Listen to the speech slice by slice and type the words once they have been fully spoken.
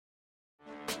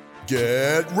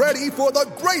Get ready for the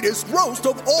greatest roast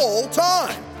of all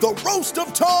time, the Roast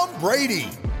of Tom Brady,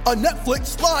 a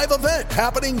Netflix live event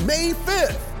happening May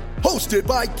 5th. Hosted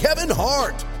by Kevin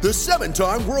Hart, the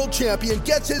 7-time world champion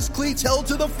gets his cleats held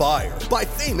to the fire by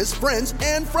famous friends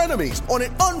and frenemies on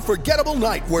an unforgettable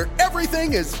night where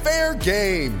everything is fair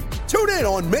game. Tune in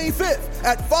on May 5th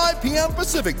at 5 p.m.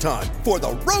 Pacific time for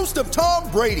the Roast of Tom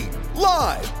Brady,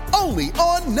 live only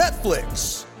on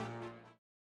Netflix.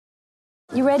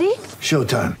 You ready?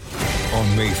 Showtime.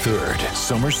 On May 3rd,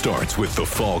 summer starts with The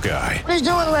Fall Guy. Let's do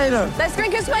it later. Let's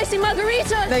drink a spicy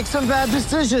margarita. Make some bad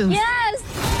decisions. Yes!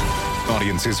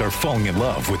 Audiences are falling in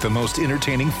love with the most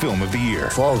entertaining film of the year.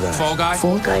 Fall Guy. Fall Guy?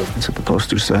 Fall guy. That's what the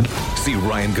poster said. See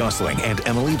Ryan Gosling and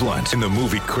Emily Blunt in the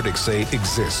movie critics say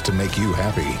exists to make you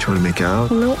happy. Trying to make it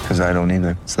out? Nope. Because I don't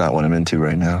either. It's not what I'm into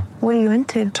right now. What are you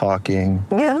into? Talking.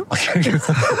 Yeah.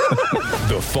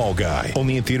 The Fall Guy.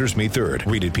 Only in theaters May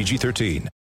 3rd. Rated PG-13.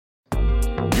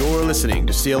 You're listening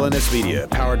to CLNS Media,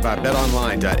 powered by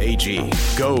BetOnline.ag.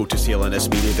 Go to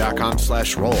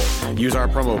clnsmedia.com/roll. Use our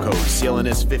promo code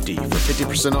CLNS50 for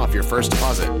 50% off your first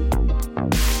deposit.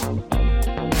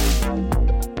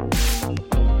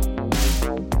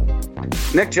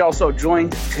 Nick Gelso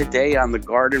joined today on the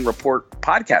Garden Report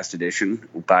podcast edition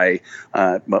by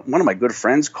one of my good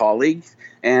friends, colleague,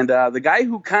 and the guy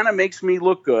who kind of makes me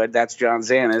look good. That's John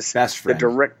Zanis. Best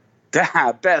friend.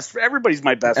 Best. Everybody's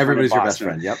my best Everybody's friend. your best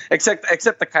friend, yep.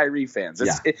 Except the Kyrie fans.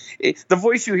 The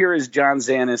voice you hear is John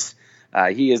Zanis.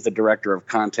 He is the director of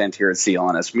content here at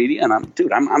CLNS Media, and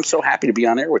I'm so happy to be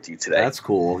on air with you today. That's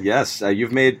cool. Yes,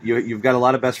 you've got a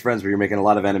lot of best friends, but you're making a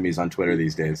lot of enemies on Twitter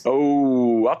these days.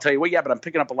 Oh, I'll tell you what. Yeah, but I'm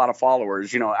picking up a lot of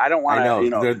followers. I don't want to. I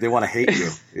know. They want to hate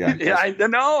you. Yeah. Yeah, I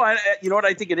know. You know what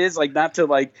I think it is? Like, not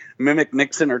to mimic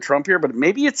Nixon or Trump here, but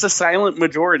maybe it's a silent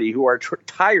majority who are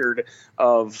tired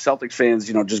of Celtics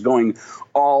fans. Just going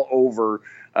all over.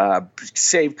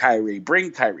 Save Kyrie,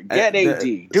 bring Kyrie, get AD,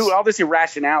 do all this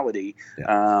irrationality.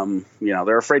 Yeah.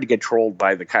 They're afraid to get trolled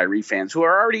by the Kyrie fans who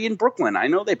are already in Brooklyn. I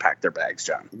know they packed their bags,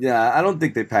 John. Yeah, I don't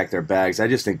think they packed their bags. I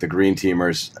just think the Green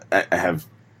Teamers have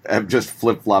just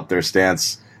flip-flopped their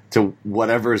stance to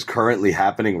whatever is currently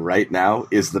happening right now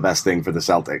is the best thing for the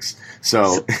Celtics.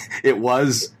 So it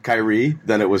was Kyrie,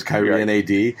 then it was Kyrie and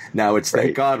AD. Now it's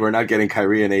thank God we're not getting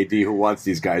Kyrie and AD. Who wants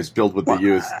these guys? Build with the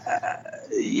youth.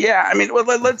 Yeah, I mean,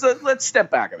 let's step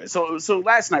back a bit. So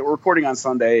last night, we're recording on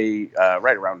Sunday,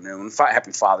 right around noon.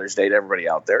 Happy Father's Day to everybody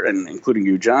out there, and including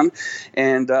you, John.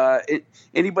 And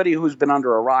anybody who's been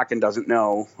under a rock and doesn't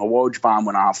know, a Woj bomb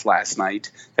went off last night.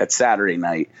 That Saturday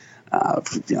night.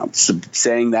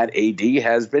 Saying that AD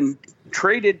has been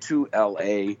traded to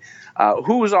LA.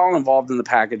 Who was all involved in the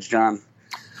package, John?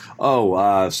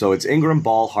 So it's Ingram,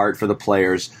 Ball, Hart for the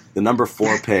players, the number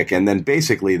 4 pick, and then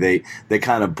basically they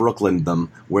kind of Brooklyned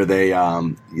them, where they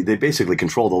basically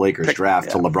control the Lakers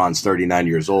draft till LeBron's 39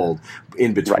 years old,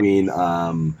 in between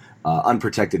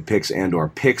unprotected picks and or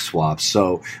pick swaps.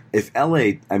 So if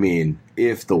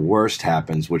if the worst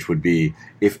happens, which would be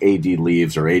if AD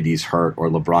leaves or AD's hurt or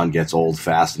LeBron gets old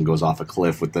fast and goes off a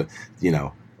cliff with the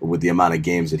amount of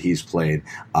games that he's played,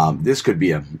 this could be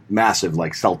a massive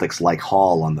Celtics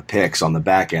haul on the picks on the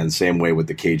back end, same way with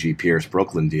the KG Pierce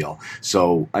Brooklyn deal.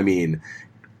 So, I'm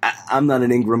not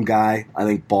an Ingram guy. I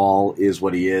think Ball is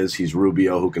what he is. He's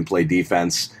Rubio who can play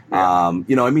defense. Yeah.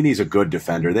 He's a good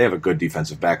defender. They have a good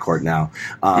defensive backcourt now.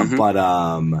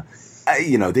 But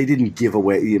they didn't give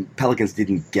away. Pelicans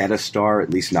didn't get a star, at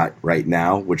least not right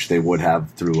now, which they would have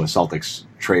through a Celtics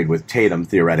trade with Tatum,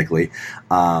 theoretically.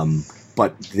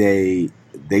 But they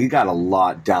got a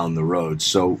lot down the road.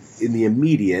 So in the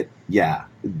immediate,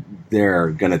 they're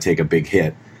going to take a big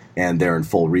hit, and they're in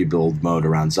full rebuild mode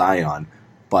around Zion.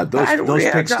 But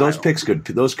those picks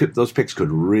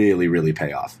could really, really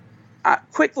pay off.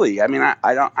 Quickly. I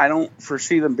don't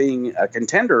foresee them being a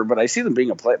contender, but I see them being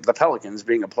the Pelicans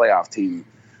being a playoff team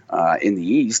in the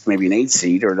East, maybe an 8th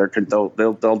seed, or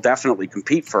they'll definitely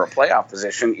compete for a playoff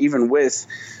position even with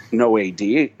no AD.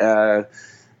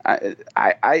 I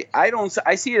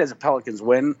see it as a Pelicans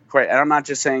win, and I'm not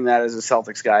just saying that as a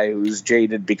Celtics guy who's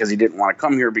jaded because he didn't want to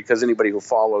come here, because anybody who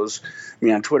follows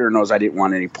me on Twitter knows I didn't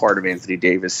want any part of Anthony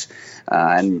Davis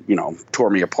and tore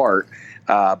me apart.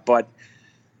 But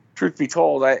truth be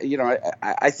told,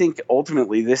 I think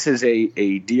ultimately this is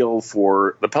a deal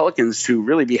for the Pelicans to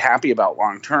really be happy about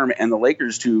long term, and the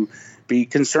Lakers to be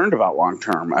concerned about long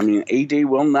term. AD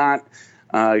will not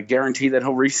guarantee that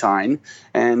he'll re-sign.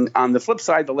 And on the flip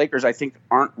side, the Lakers, I think,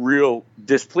 aren't real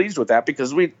displeased with that,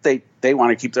 because they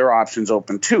want to keep their options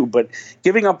open too. But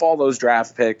giving up all those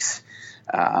draft picks,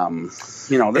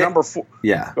 The number 4.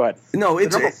 Yeah. Go ahead. No,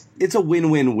 it's a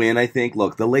win-win-win. I think.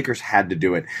 Look, the Lakers had to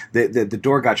do it. The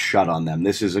door got shut on them.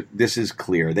 This is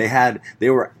clear.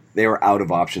 They were out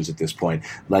of options at this point.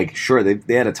 Like, sure,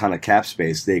 they had a ton of cap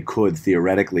space. They could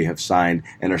theoretically have signed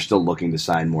and are still looking to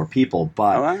sign more people.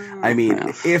 But, I mean,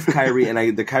 if Kyrie,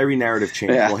 and the Kyrie narrative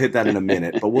changed, we'll hit that in a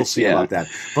minute, but we'll see about that.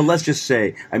 But let's just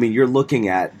say, I mean, you're looking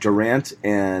at Durant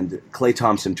and Klay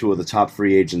Thompson, 2 of the top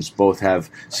free agents, both have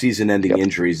season-ending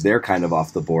injuries. They're kind of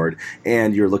off the board.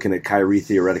 And you're looking at Kyrie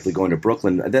theoretically going to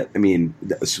Brooklyn.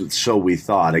 So we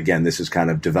thought. Again, this is kind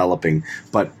of developing.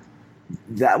 But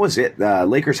that was it.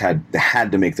 Lakers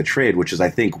had to make the trade, which is, I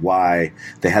think, why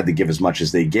they had to give as much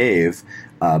as they gave,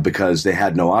 because they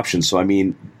had no options. So, I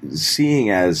mean, seeing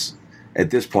as at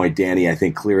this point, Danny, I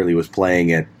think, clearly was playing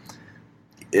it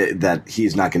that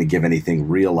he's not going to give anything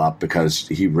real up because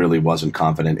he really wasn't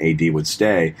confident AD would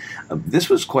stay. This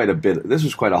was quite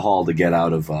a haul to get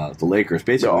out of the Lakers.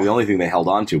 Basically, the only thing they held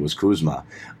on to was Kuzma.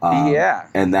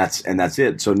 And that's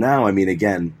it. So now, I mean,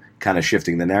 again, kind of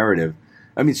shifting the narrative.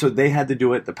 I mean, so they had to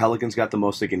do it. The Pelicans got the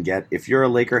most they can get. If you're a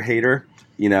Laker hater,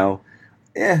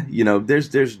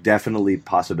 there's definitely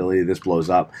possibility this blows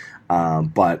up.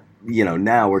 But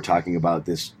now we're talking about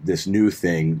this new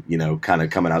thing, kind of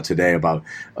coming out today about,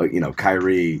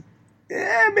 Kyrie,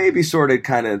 maybe sort of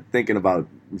kind of thinking about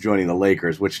joining the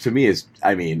Lakers, which to me is,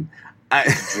 I mean, it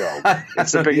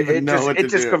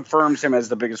just confirms him as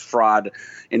the biggest fraud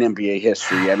in NBA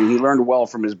history. I mean, he learned well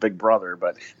from his big brother,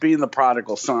 but being the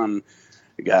prodigal son,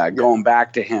 going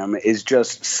back to him is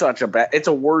just such a bad. It's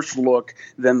a worse look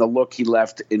than the look he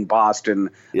left in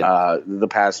Boston the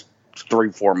past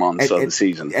 3-4 months of the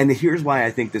season. And here's why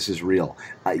I think this is real,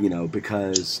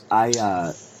 because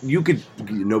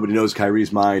nobody knows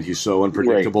Kyrie's mind. He's so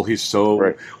unpredictable. Right. He's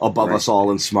so above us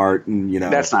all and smart. And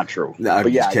that's not true.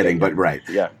 I'm just kidding. But right.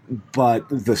 Yeah. But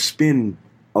the spin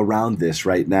around this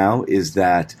right now is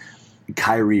that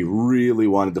Kyrie really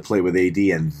wanted to play with AD,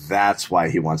 and that's why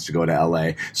he wants to go to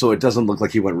LA. So it doesn't look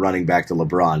like he went running back to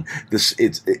LeBron.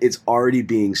 It's already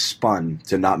being spun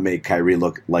to not make Kyrie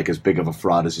look like as big of a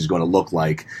fraud as he's going to look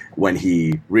like when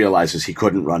he realizes he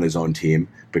couldn't run his own team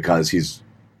because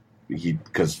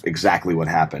because exactly what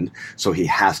happened. So he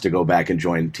has to go back and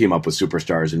team up with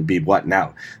superstars and be what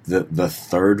now? The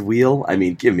third wheel? I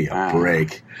mean, give me a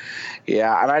break.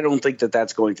 Yeah, and I don't think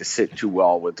that's going to sit too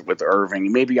well with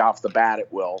Irving. Maybe off the bat it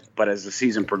will, but as the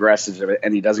season progresses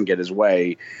and he doesn't get his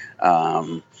way,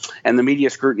 and the media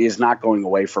scrutiny is not going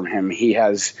away from him, he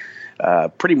has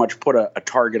pretty much put a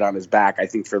target on his back, I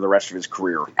think, for the rest of his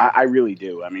career. I really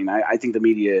do. I mean, I think the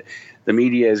media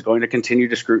is going to continue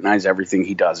to scrutinize everything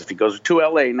he does. If he goes to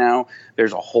LA now,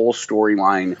 there's a whole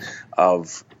storyline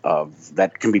of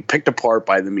that can be picked apart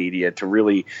by the media to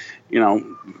really,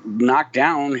 knock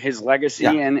down his legacy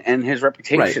and his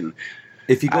reputation. Right.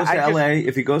 If he goes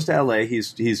to LA,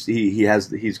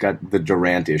 he's got the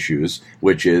Durant issues,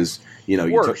 which is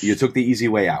you took the easy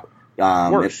way out.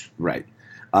 Worse. Right.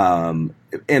 And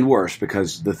worse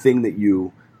because the thing that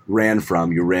you ran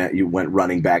from, you went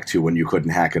running back to when you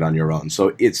couldn't hack it on your own.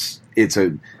 So it's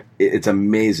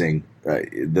amazing.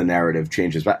 The narrative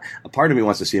changes, but a part of me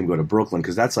wants to see him go to Brooklyn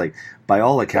because that's like, by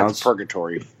all accounts, that's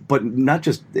purgatory. But not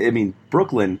just. I mean,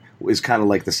 Brooklyn is kind of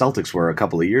like the Celtics were a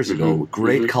couple of years ago.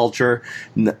 Great culture,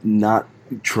 not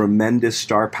tremendous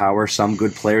star power. Some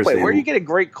good players. Wait, where do you get a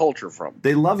great culture from?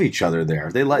 They love each other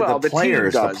there. They like the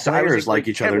players. The players like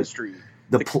each other.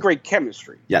 Great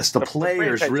chemistry. Yes, the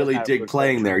players really dig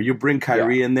playing there. You bring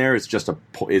Kyrie in there, it's just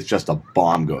a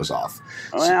bomb goes off.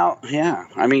 Well, yeah.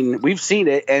 I mean, we've seen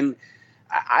it, and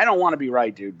I don't want to be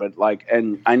right, dude, but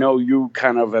and I know you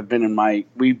kind of have been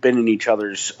we've been in each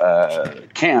other's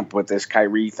camp with this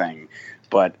Kyrie thing,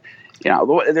 but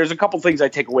there's a couple things I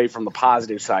take away from the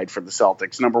positive side for the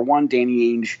Celtics. Number one,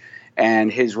 Danny Ainge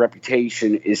and his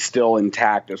reputation is still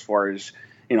intact as far as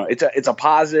it's a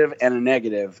positive and a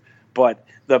negative. But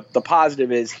the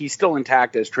positive is he's still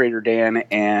intact as Trader Dan,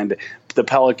 and the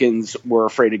Pelicans were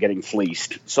afraid of getting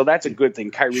fleeced. So that's a good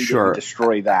thing. Kyrie didn't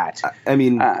destroy that. I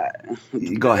mean,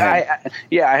 go ahead.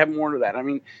 I have more to that. I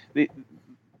mean,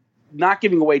 not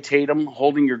giving away Tatum,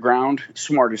 holding your ground,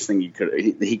 smartest thing he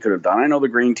could have done. I know the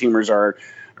Green Teamers are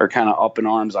kind of up in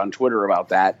arms on Twitter about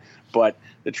that, but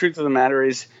the truth of the matter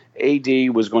is AD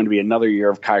was going to be another year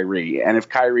of Kyrie. And if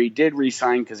Kyrie did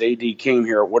re-sign because AD came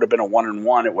here, it would have been a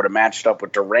 1-1. It would have matched up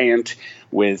with Durant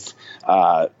because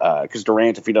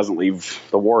Durant, if he doesn't leave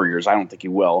the Warriors, I don't think he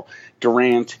will.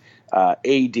 Durant,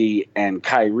 AD, and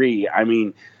Kyrie. I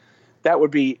mean, that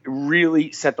would be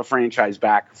really set the franchise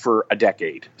back for a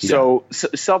decade. So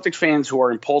Celtics fans who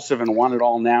are impulsive and want it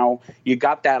all now, you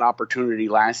got that opportunity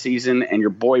last season, and your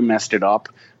boy messed it up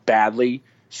badly.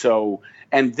 So,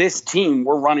 and this team,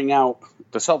 we're running out.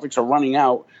 The Celtics are running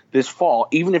out this fall.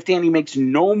 Even if Danny makes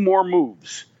no more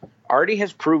moves, already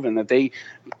has proven that they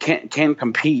can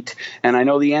compete. And I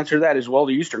know the answer to that is, well,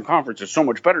 the Eastern Conference is so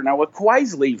much better now with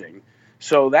Kawhi's leaving.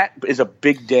 So that is a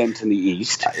big dent in the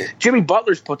East. Jimmy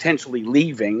Butler's potentially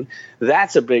leaving.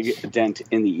 That's a big dent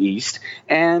in the East.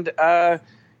 And,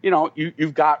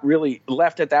 you've got really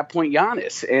left at that point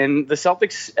Giannis. And the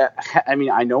Celtics,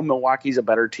 I know Milwaukee's a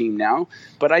better team now,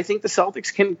 but I think the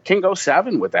Celtics can go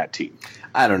 7 with that team.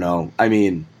 I don't know.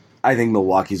 I think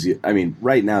Milwaukee's –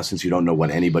 right now, since you don't know what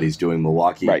anybody's doing,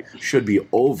 Milwaukee should be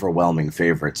overwhelming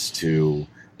favorites to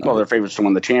well, they're favorites to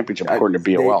win the championship, according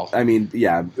to BOL.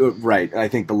 Right. I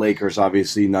think the Lakers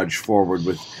obviously nudge forward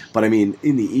with – but, in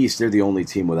the East, they're the only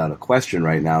team without a question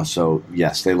right now. So,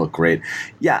 yes, they look great.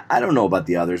 Yeah, I don't know about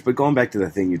the others, but going back to the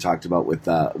thing you talked about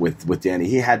with Danny,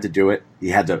 he had to do it. He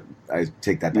had to – I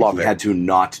take that back. He had to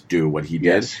not do what he did.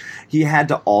 Yes. He had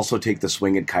to also take the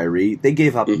swing at Kyrie. They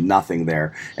gave up nothing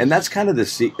there, and that's kind of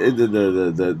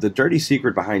the dirty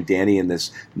secret behind Danny and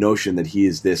this notion that he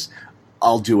is this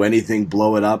 "I'll do anything,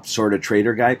 blow it up" sort of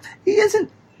trader guy. He isn't.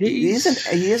 He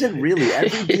isn't really.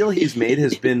 Every deal he's made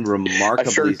has been remarkably.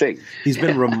 A sure thing. He's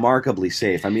been remarkably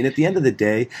safe. At the end of the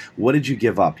day, what did you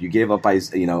give up? You gave up,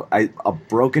 a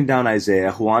broken down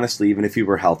Isaiah, who honestly, even if he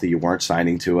were healthy, you weren't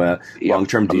signing to a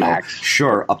long-term deal. Max.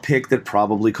 Sure, a pick that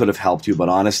probably could have helped you, but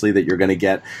honestly, that you're going to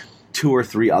get 2 or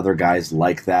 3 other guys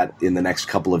like that in the next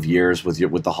couple of years with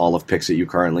the haul of picks that you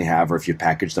currently have, or if you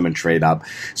package them and trade up.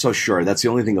 So sure, that's the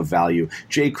only thing of value.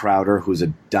 Jay Crowder, who's a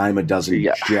dime a dozen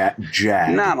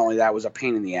jag. Not only that, was a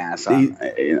pain in the ass.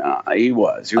 He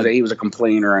was a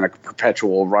complainer and a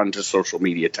perpetual run to social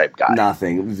media type guy.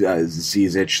 Nothing.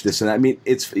 Zizic, this and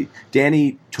that.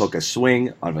 Danny took a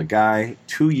swing on a guy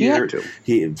 2 years.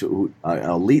 He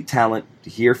elite talent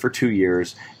here for 2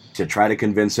 years. To try to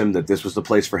convince him that this was the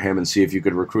place for him and see if you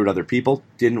could recruit other people.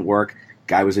 Didn't work.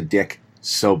 Guy was a dick.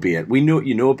 So be it. You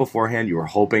knew it beforehand. You were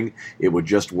hoping it would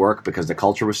just work because the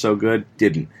culture was so good.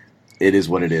 Didn't. It is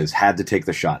what it is. Had to take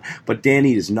the shot. But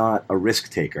Danny is not a risk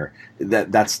taker.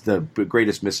 That's the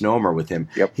greatest misnomer with him.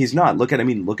 Yep. He's not. Look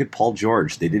at Paul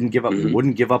George. They didn't give up.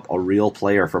 Wouldn't give up a real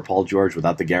player for Paul George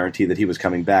without the guarantee that he was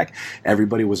coming back.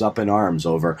 Everybody was up in arms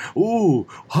over. Ooh,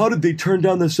 how did they turn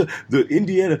down the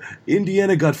Indiana?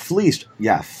 Indiana got fleeced.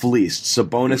 Yeah, fleeced.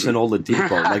 Sabonis and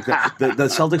Oladipo. Like the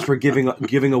Celtics were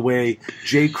giving away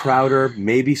Jay Crowder,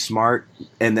 maybe Smart,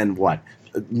 and then what?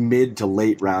 Mid to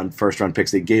late round, first round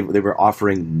picks. They were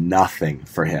offering nothing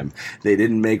for him. They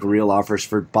didn't make real offers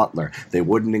for Butler. They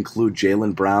wouldn't include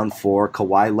Jaylen Brown for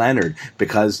Kawhi Leonard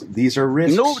because these are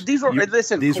risks. No, these are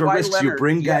risks. Leonard, you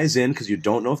bring guys in because you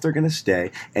don't know if they're going to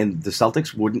stay, and the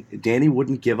Celtics Danny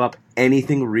wouldn't give up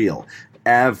anything real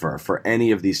ever for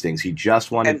any of these things. He just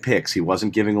wanted picks. He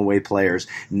wasn't giving away players.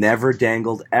 Never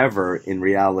dangled ever in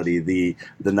reality the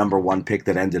number 1 pick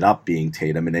that ended up being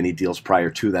Tatum in any deals prior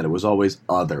to that. It was always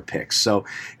other picks. So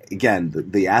again,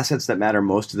 the assets that matter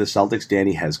most to the Celtics,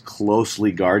 Danny has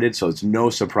closely guarded, so it's no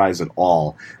surprise at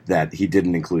all that he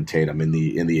didn't include Tatum in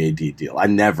the AD deal. I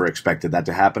never expected that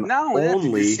to happen. No,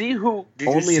 only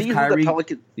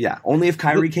if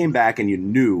Kyrie came back and you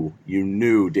knew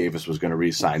Davis was going to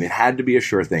re-sign. It had to be a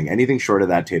sure thing. Anything short of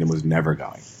that, Tatum was never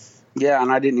going. Yeah,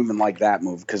 and I didn't even like that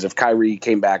move because if Kyrie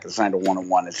came back and signed a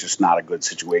 1-on-1, it's just not a good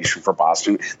situation for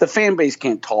Boston. The fan base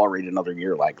can't tolerate another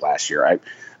year like last year.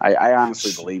 I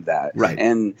honestly believe that. Right.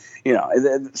 And,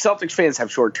 the Celtics fans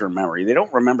have short-term memory. They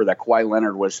don't remember that Kawhi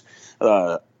Leonard was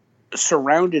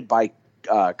surrounded by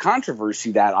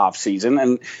controversy that offseason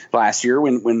and last year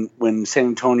when San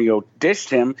Antonio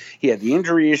dished him. He had the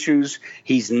injury issues.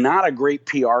 He's not a great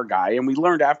PR guy, and we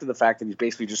learned after the fact that he's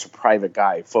basically just a private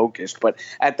guy focused. But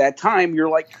at that time, you're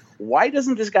like, why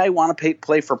doesn't this guy want to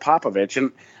play for Popovich?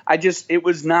 And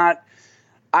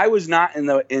I was not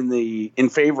in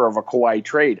favor of a Kawhi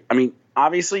trade.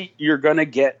 Obviously, you're going to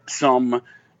get some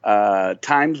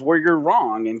times where you're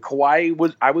wrong, and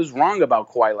I was wrong about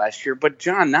Kawhi last year, but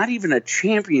John, not even a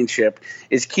championship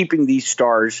is keeping these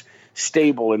stars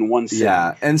stable in one city.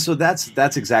 Yeah, and so that's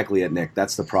exactly it, Nick.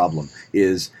 That's the problem.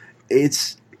 It's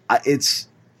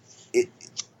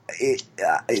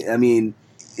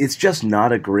just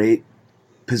not a great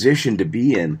position to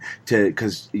be in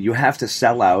because you have to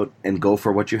sell out and go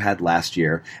for what you had last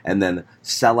year, and then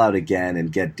sell out again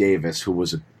and get Davis, who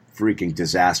was a freaking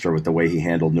disaster with the way he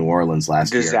handled New Orleans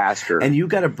last year. Disaster. And you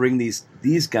got to bring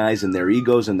these guys and their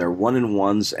egos and their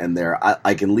 1-and-1s and their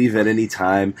I can leave at any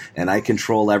time and I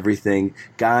control everything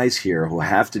guys here who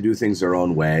have to do things their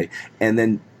own way, and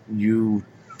then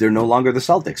they're no longer the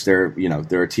Celtics.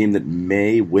 They're a team that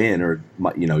may win, or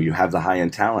you have the high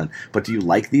end talent. But do you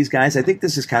like these guys? I think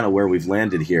this is kind of where we've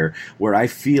landed here, where I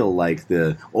feel like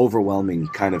the overwhelming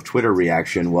kind of Twitter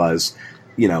reaction was,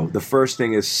 the first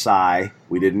thing is sigh.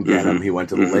 We didn't get him. He went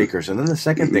to the Lakers, and then the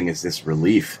second thing is this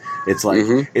relief. It's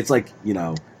like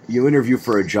you interview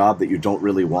for a job that you don't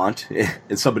really want,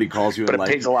 and somebody calls you, but and it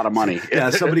pays a lot of money.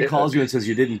 Somebody calls you and says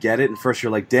you didn't get it, and first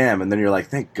you're like, damn, and then you're like,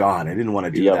 thank God, I didn't want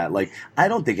to do that. Like, I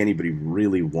don't think anybody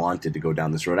really wanted to go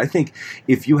down this road. I think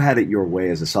if you had it your way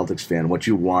as a Celtics fan, what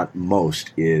you want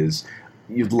most is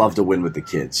you'd love to win with the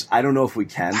kids. I don't know if we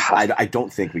can. I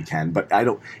don't think we can, but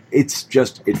it's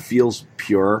just, it feels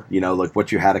pure, like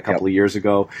what you had a couple of years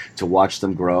ago to watch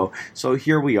them grow. So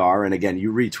here we are. And again,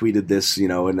 you retweeted this,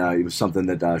 and it was something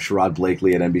that Sherrod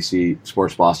Blakely at NBC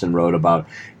Sports Boston wrote about,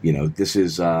 this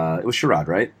is, it was Sherrod,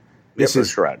 right? This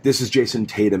is Sherrod. This is Jason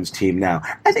Tatum's team now.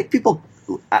 I think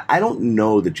I don't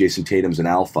know that Jason Tatum's an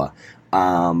alpha.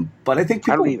 But I think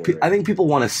people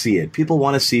want to see it. People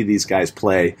want to see these guys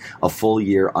play a full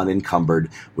year unencumbered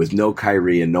with no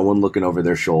Kyrie and no one looking over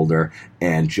their shoulder,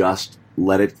 and just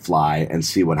let it fly and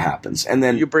see what happens. And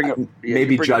then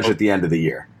maybe judge at the end of the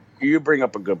year. You bring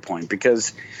up a good point,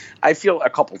 because I feel a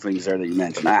couple things there that you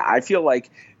mentioned. I feel like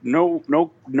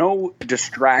no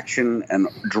distraction and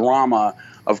drama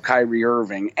of Kyrie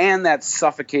Irving, and that's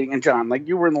suffocating. And John, like,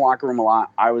 you were in the locker room a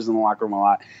lot. I was in the locker room a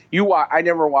lot. I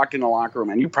never walked in the locker room,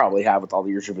 and you probably have with all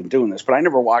the years you've been doing this, but I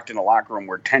never walked in a locker room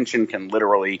where tension can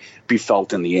literally be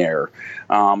felt in the air.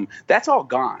 That's all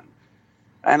gone.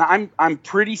 And I'm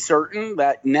pretty certain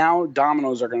that now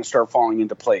dominoes are going to start falling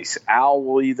into place. Al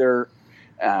will either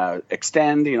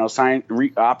extend, sign,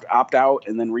 opt out,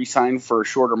 and then re-sign for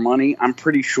shorter money. I'm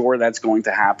pretty sure that's going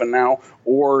to happen now,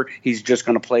 or he's just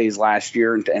going to play his last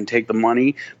year and take the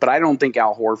money. But I don't think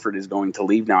Al Horford is going to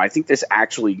leave now. I think this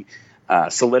actually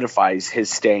solidifies his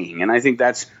staying, and I think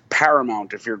that's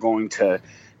paramount if you're going to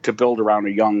build around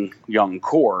a young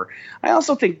core. I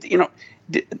also think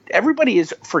everybody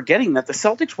is forgetting that the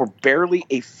Celtics were barely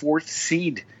a 4th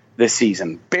seed this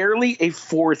season. Barely a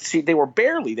 4th seed.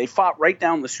 They fought right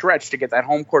down the stretch to get that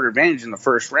home court advantage in the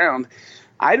first round.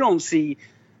 I don't see,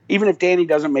 even if Danny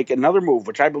doesn't make another move,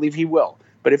 which I believe he will,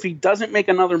 but if he doesn't make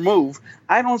another move,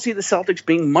 I don't see the Celtics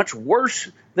being much worse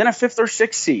than a 5th or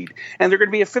 6th seed. And they're going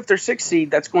to be a 5th or 6th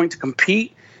seed that's going to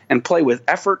compete and play with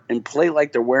effort and play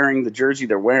like they're wearing the jersey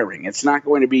they're wearing. It's not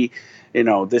going to be,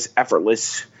 this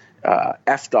effortless,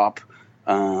 effed up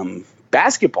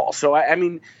basketball. So,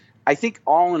 I think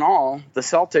all in all, the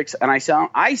Celtics, and I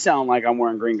sound like I'm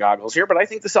wearing green goggles here, but I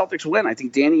think the Celtics win. I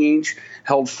think Danny Ainge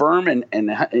held firm, and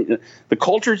the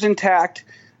culture's intact.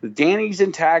 Danny's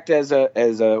intact as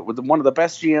with one of the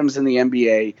best GMs in the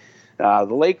NBA.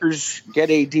 The Lakers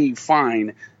get AD,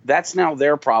 fine. That's now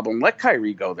their problem. Let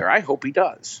Kyrie go there. I hope he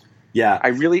does. Yeah.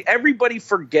 Everybody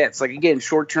forgets, like, again,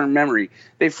 short-term memory.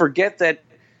 They forget that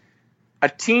a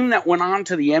team that went on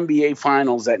to the NBA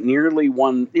Finals that nearly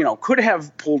won, could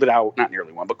have pulled it out, not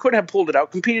nearly won, but could have pulled it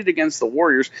out, competed against the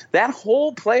Warriors. That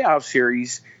whole playoff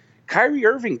series, Kyrie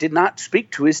Irving did not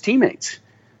speak to his teammates.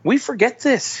 We forget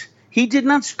this. He did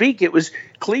not speak. It was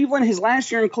Cleveland, his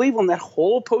last year in Cleveland, that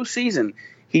whole postseason.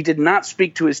 He did not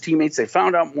speak to his teammates. They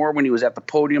found out more when he was at the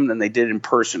podium than they did in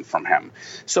person from him.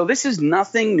 So this is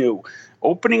nothing new.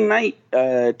 Opening night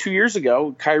 2 years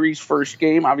ago, Kyrie's first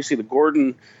game, obviously the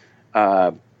Gordon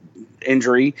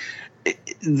injury.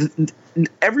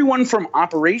 Everyone from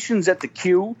operations at the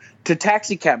Q to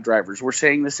taxi cab drivers were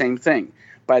saying the same thing.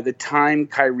 By the time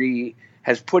Kyrie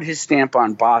has put his stamp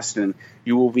on Boston,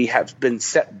 you will have been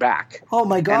set back. Oh,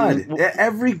 my God.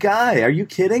 Every guy. Are you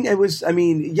kidding? It was,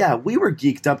 we were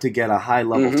geeked up to get a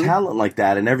high-level talent like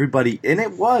that, and everybody, and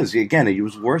it was, again, it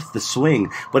was worth the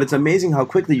swing, but it's amazing how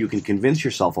quickly you can convince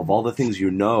yourself of all the things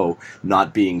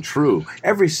not being true.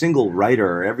 Every single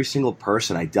writer, every single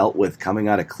person I dealt with coming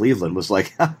out of Cleveland was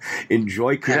like,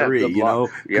 enjoy Kyrie,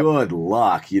 good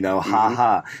luck,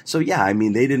 ha-ha. So,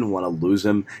 they didn't want to lose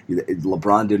him.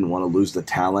 LeBron didn't want to lose the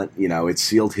talent. It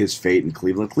sealed his fate in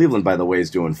Cleveland. Cleveland, by the way, is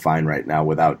doing fine right now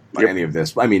without any of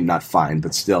this. Not fine,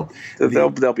 but still, they'll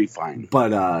be fine.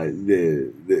 But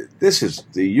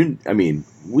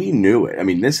we knew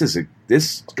it.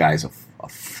 This guy's a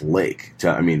flake.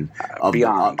 Of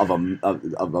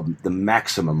the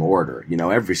maximum order.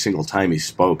 Every single time he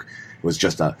spoke, was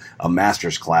just a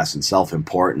master's class in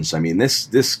self-importance. I mean,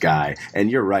 this guy,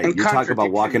 and you're right. You talk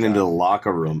about walking into the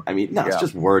locker room. I mean, no, it's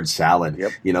just word salad.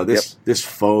 Yep. You know, this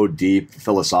faux deep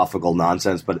philosophical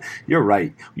nonsense. But you're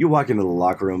right. You walk into the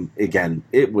locker room, again,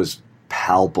 it was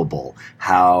palpable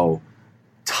how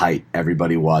tight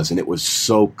everybody was, and it was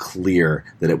so clear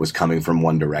that it was coming from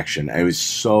one direction. It was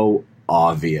so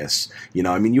obvious. You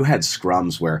know, I mean, you had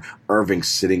scrums where Irving's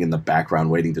sitting in the background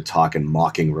waiting to talk and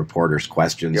mocking reporters'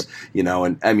 questions, you know,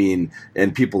 and I mean,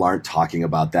 and people aren't talking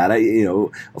about that. You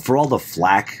know, for all the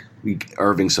flack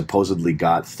Irving supposedly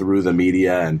got through the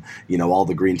media, and you know, all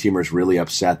the Green Teamers really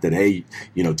upset that, hey,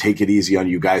 you know, take it easy on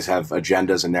you guys have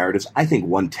agendas and narratives. I think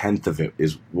 1/10 of it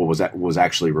is what was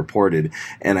actually reported,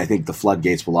 and I think the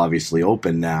floodgates will obviously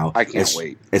open now. I can't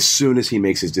wait. As soon as he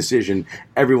makes his decision,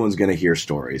 everyone's going to hear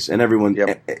stories, and everyone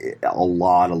a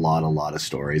lot of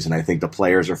stories, and I think the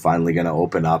players are finally going to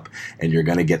open up, and you're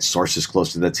going to get sources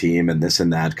close to the team and this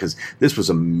and that, because this was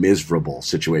a miserable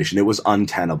situation. It was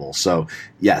untenable. So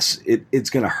yes, it's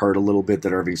going to hurt a little bit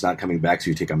that Irving's not coming back, so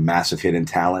you take a massive hit in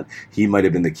talent. He might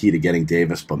have been the key to getting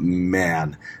Davis, but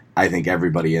man, I think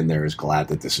everybody in there is glad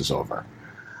that this is over.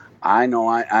 I know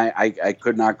I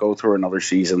could not go through another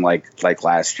season like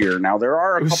last year. Now, there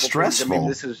are a couple stressful. things. I mean,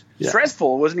 this is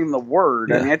stressful. It wasn't even the word.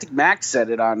 Yeah. I mean, I think Max said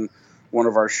it on one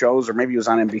of our shows, or maybe it was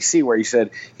on NBC, where he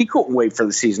said he couldn't wait for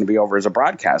the season to be over as a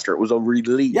broadcaster. It was a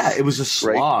relief. Yeah, it was a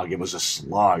slog. Right? It was a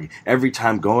slog. Every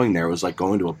time going there, it was like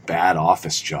going to a bad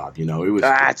office job. You know, it was.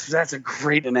 That's a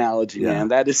great analogy, man.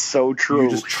 That is so true.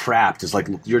 You're just trapped. It's like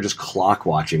you're just clock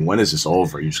watching. When is this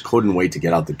over? You just couldn't wait to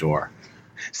get out the door.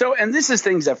 So, and this is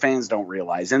things that fans don't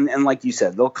realize. And like you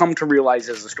said, they'll come to realize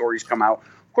as the stories come out.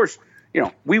 Of course, you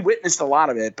know, we witnessed a lot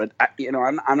of it, but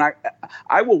I'm not.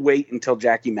 I will wait until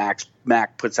Jackie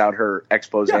Mack puts out her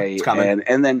expose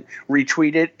and then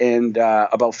retweet it and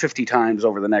about 50 times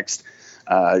over the next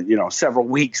several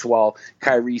weeks while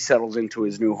Kyrie settles into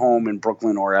his new home in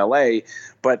Brooklyn or LA.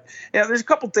 But there's a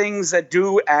couple things that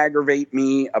do aggravate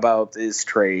me about this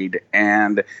trade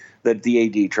and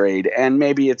the AD trade, and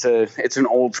maybe it's an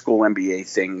old school NBA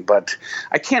thing, but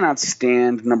I cannot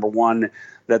stand, number one,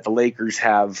 that the Lakers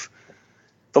have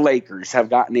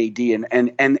gotten AD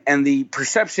and the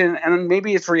perception, and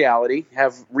maybe it's reality,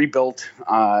 have rebuilt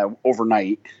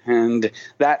overnight, and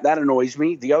that annoys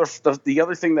me. The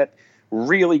other thing that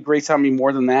really grates on me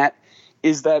more than that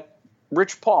is that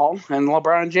Rich Paul and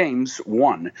LeBron James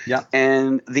won. Yeah.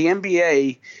 And the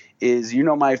NBA is,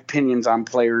 my opinions on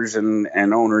players and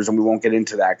owners, and we won't get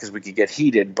into that because we could get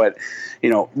heated. But,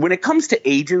 when it comes to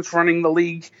agents running the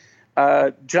league,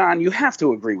 John, you have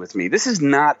to agree with me. This is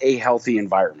not a healthy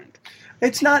environment.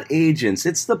 It's not agents.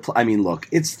 It's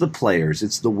it's the players.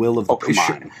 It's the will of the come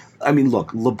on. I mean,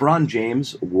 look, LeBron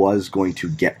James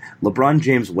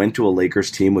went to a Lakers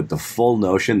team with the full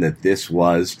notion that this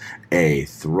was a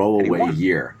throwaway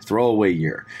year.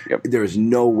 Yep. There's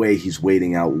no way he's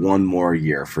waiting out one more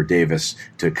year for Davis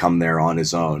to come there on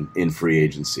his own in free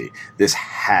agency. This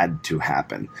had to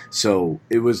happen. So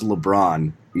it was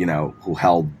LeBron, who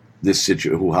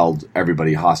held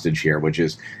everybody hostage here, which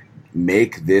is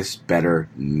make this better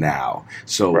now.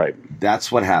 So That's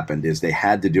what happened, is they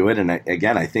had to do it. And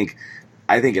again, I think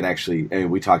it actually,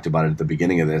 we talked about it at the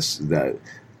beginning of this, that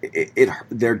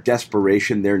their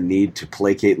desperation, their need to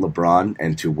placate LeBron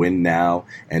and to win now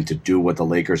and to do what the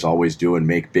Lakers always do and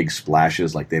make big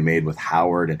splashes like they made with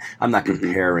Howard. And I'm not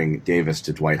comparing Davis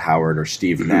to Dwight Howard or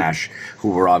Steve Nash, who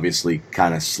were obviously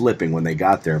kind of slipping when they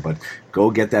got there, but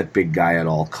go get that big guy at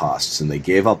all costs. And they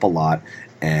gave up a lot.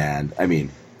 And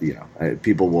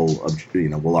people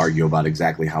will argue about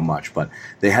exactly how much, but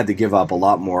they had to give up a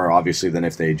lot more, obviously, than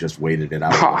if they just waited it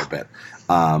out a little bit,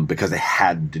 because they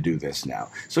had to do this now.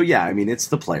 So it's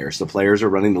the players. The players are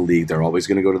running the league. They're always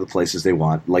going to go to the places they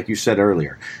want. Like you said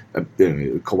earlier,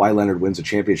 Kawhi Leonard wins a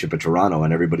championship at Toronto,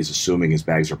 and everybody's assuming his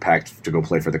bags are packed to go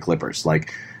play for the Clippers.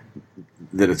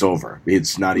 That it's over.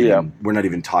 It's not even. We're not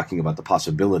even talking about the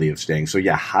possibility of staying. So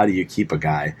how do you keep a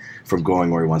guy from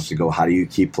going where he wants to go? How do you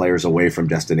keep players away from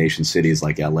destination cities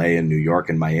like LA and New York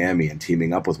and Miami and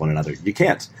teaming up with one another? You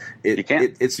can't. You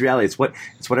can't. It's the reality. It's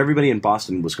what everybody in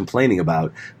Boston was complaining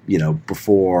about.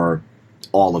 Before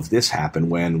all of this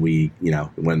happened, when when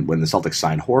the Celtics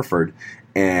signed Horford,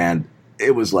 and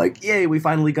it was like, yay, we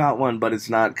finally got one, but it's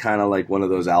not kind of like one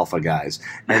of those alpha guys.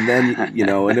 And then,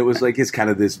 and it was like, it's kind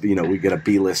of this, we get a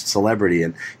B-list celebrity,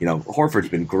 and, Horford's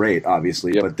been great,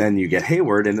 obviously, but then you get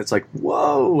Hayward, and it's like,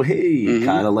 whoa, hey,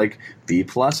 kind of like B+,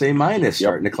 A-,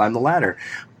 starting to climb the ladder.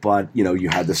 But, you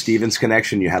had the Stevens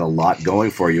connection, you had a lot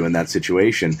going for you in that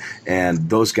situation,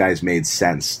 and those guys made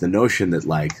sense. The notion that,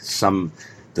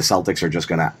 the Celtics are just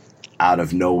going to out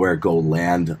of nowhere go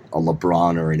land a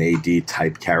LeBron or an AD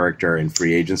type character in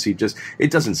free agency. Just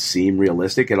it doesn't seem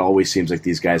realistic. It always seems like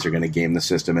these guys are going to game the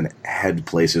system and head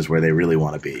places where they really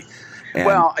want to be. And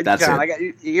well, that's John,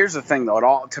 it. Here's the thing, though.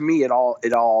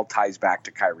 It all ties back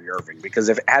to Kyrie Irving, because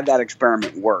if had that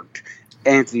experiment worked,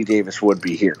 Anthony Davis would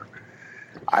be here.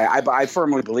 I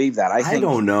firmly believe that. I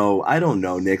don't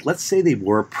know, Nick. Let's say they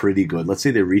were pretty good. Let's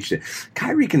say they reached it.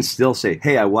 Kyrie can still say,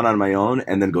 "Hey, I won on my own,"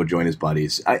 and then go join his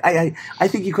buddies. I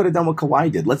think he could have done what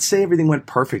Kawhi did. Let's say everything went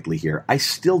perfectly here. I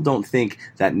still don't think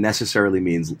that necessarily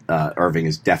means Irving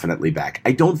is definitely back.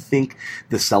 I don't think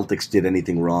the Celtics did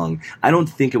anything wrong. I don't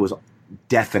think it was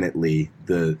definitely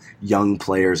the young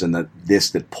players and that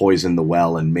poisoned the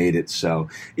well and made it so.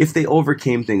 If they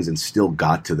overcame things and still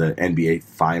got to the NBA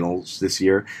Finals this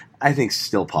year, I think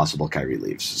still possible Kyrie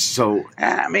leaves. So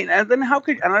I mean, and then how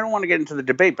could, and I don't want to get into the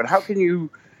debate, but how can you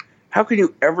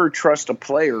ever trust a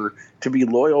player to be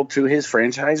loyal to his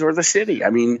franchise or the city? I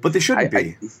mean, but they shouldn't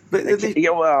be.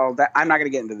 I'm not going to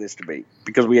get into this debate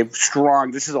because we have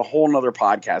this is a whole nother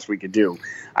podcast we could do.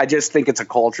 I just think it's a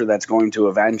culture that's going to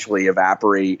eventually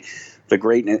evaporate the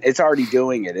greatness. It's already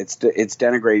doing it. It's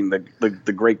denigrating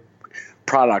the great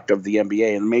product of the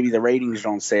NBA, and maybe the ratings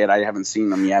don't say it. I haven't seen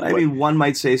them yet. I mean, one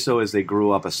might say so as they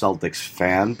grew up a Celtics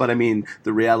fan, but I mean,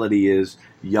 the reality is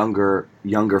younger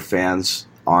fans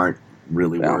aren't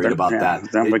really worried about that.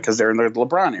 Because they're in the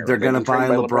LeBron era. They're going to buy a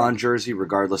LeBron jersey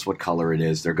regardless what color it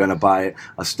is. They're going to buy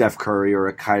a Steph Curry or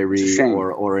a Kyrie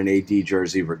or an AD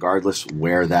jersey regardless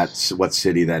what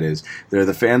city that is. They're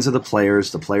the fans of the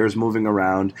players moving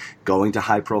around, going to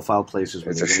high-profile places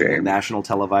where they're going to national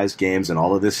televised games and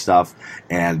all of this stuff,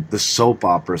 and the soap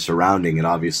opera surrounding it,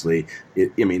 obviously.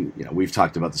 We've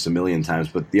talked about this a million times,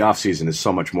 but the offseason is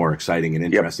so much more exciting and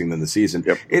interesting than the season.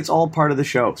 Yep. It's all part of the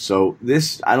show. So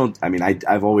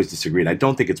I've always disagreed. I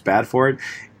don't think it's bad for it.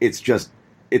 It's just,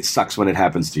 it sucks when it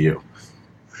happens to you.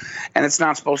 And it's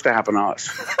not supposed to happen to us.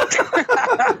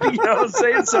 You know what I'm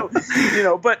saying? So,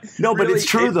 but no, really, but it's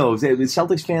true though. The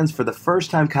Celtics fans for the first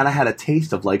time kind of had a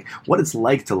taste of like what it's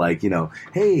like to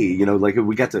hey, like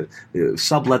we got to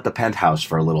sublet the penthouse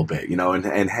for a little bit,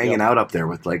 and hanging out up there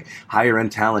with like higher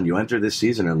end talent. You enter this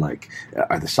season and like,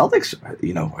 are the Celtics?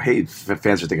 Hey,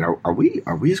 fans are thinking, are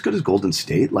we as good as Golden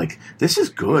State? Like this is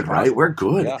good, right? We're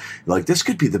good. Yeah. Like this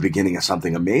could be the beginning of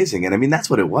something amazing. And I mean, that's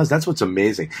what it was. That's what's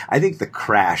amazing. I think the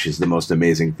crash is the most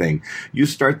amazing thing. You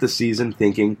start the season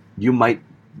thinking you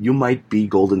might be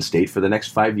Golden State for the next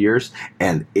 5 years,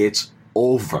 and it's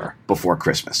over before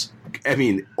Christmas. I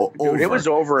mean, over. It was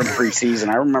over in preseason.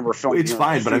 I remember filming. It's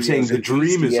fine, but I'm saying the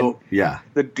dream is over. Yeah.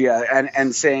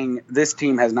 And saying this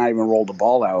team has not even rolled the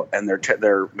ball out, and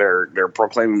they're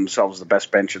proclaiming themselves the best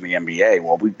bench in the NBA.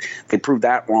 Well, they proved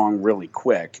that wrong really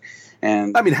quick.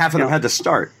 And I mean, half of them had to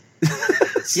start.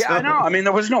 Yeah, I know. I mean,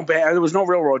 there was no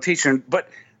real rotation, but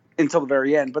until the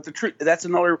very end. But the truth, that's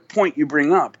another point you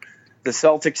bring up. The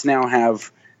Celtics now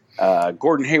have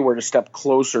Gordon Hayward a step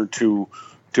closer to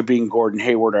being Gordon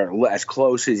Hayward, or as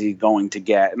close as he's going to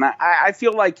get. And I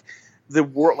feel like the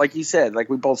world, like you said, like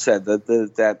we both said,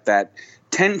 that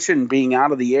tension being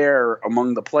out of the air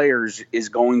among the players is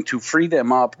going to free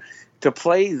them up to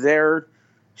play their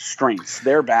strengths,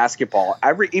 their basketball.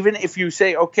 Even if you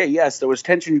say, okay, yes, there was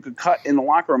tension you could cut in the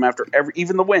locker room after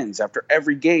even the wins, after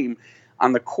every game.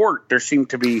 On the court, there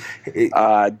seemed to be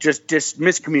just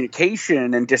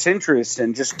miscommunication and disinterest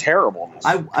and just terribleness.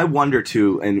 I wonder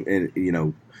too,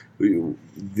 and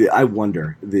I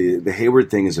wonder the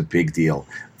Hayward thing is a big deal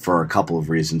for a couple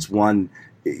of reasons. One,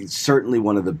 certainly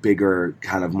one of the bigger,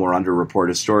 kind of more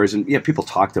underreported stories, and people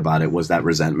talked about it, was that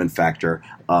resentment factor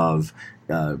of.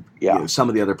 Some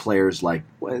of the other players, like,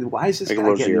 why is this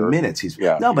guy getting minutes?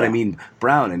 I mean,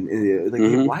 Brown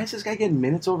and why is this guy getting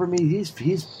minutes over me?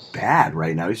 He's bad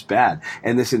right now. He's bad,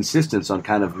 and this insistence on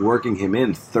kind of working him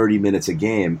in 30 minutes a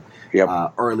game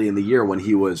early in the year when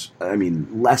he was,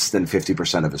 less than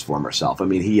 50% of his former self. I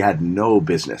mean, he had no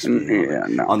business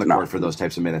on the court for those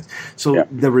types of minutes. So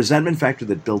the resentment factor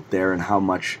that built there, and how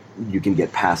much you can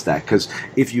get past that, because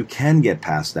if you can get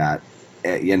past that.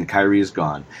 And Kyrie is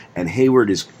gone, and Hayward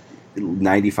is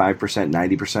 95%,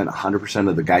 90%, 100%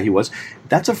 of the guy he was.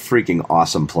 That's a freaking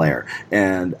awesome player,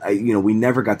 and we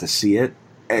never got to see it.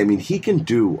 I mean, he can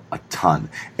do a ton,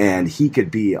 and he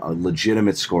could be a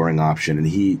legitimate scoring option, and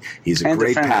he's a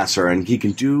great passer, and he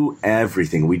can do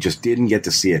everything. We just didn't get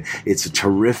to see it. It's a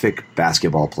terrific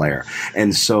basketball player,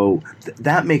 and so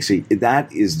that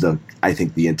is I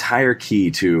think the entire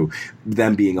key to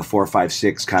them being a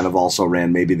 4-5-6 kind of also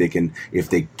ran. Maybe they can, if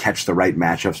they catch the right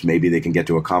matchups, maybe they can get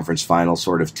to a conference final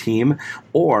sort of team,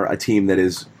 or a team that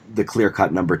is the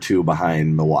clear-cut number 2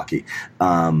 behind Milwaukee.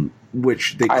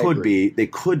 which they could be. They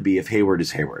could be if Hayward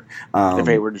is Hayward. If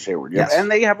Hayward is Hayward, yeah. Yes.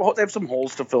 And they have some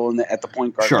holes to fill in at the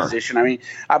point guard position. I mean,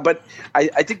 but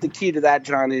I think the key to that,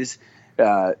 John, is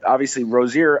obviously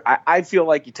Rozier. I feel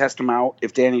like you test him out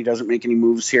if Danny doesn't make any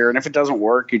moves here, and if it doesn't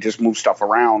work, you just move stuff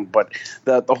around. But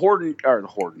the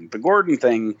Gordon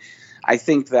thing, I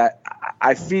think that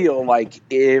I feel like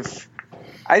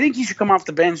I think he should come off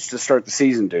the bench to start the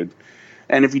season, dude.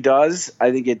 And if he does,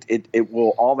 I think it will,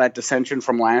 all that dissension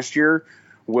from last year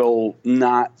will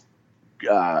not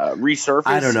resurface.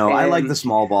 I don't know. I like the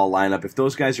small ball lineup. If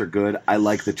those guys are good, I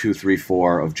like the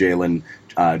 2-3-4 of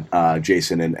Jalen,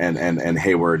 Jason, and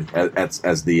Hayward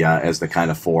as the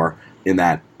kind of four in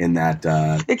that.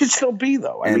 It could still be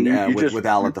though. I mean, with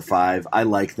Al at the 5, I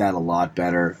like that a lot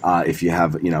better. If you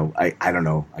have, I don't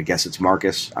know. I guess it's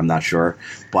Marcus. I'm not sure,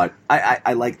 but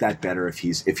I like that better. If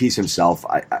he's himself,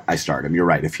 I start him. You're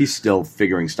right. If he's still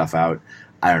figuring stuff out,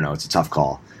 I don't know. It's a tough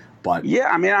call. But yeah,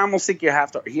 I mean, I almost think he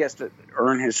has to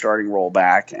earn his starting role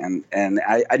back, and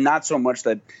I not so much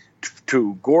that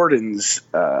to Gordon's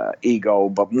ego,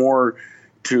 but more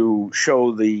to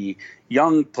show the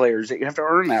young players that you have to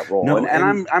earn that role. No,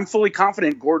 and I'm fully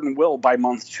confident Gordon will by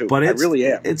month 2. But I really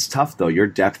am. It's tough, though. Your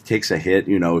depth takes a hit.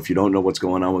 If you don't know what's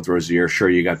going on with Rozier, sure,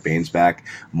 you got Baines back.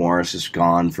 Morris is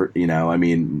gone for,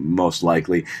 most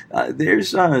likely.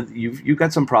 You've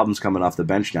got some problems coming off the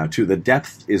bench now, too. The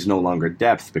depth is no longer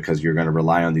depth because you're going to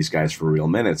rely on these guys for real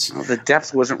minutes. Well, the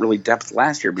depth wasn't really depth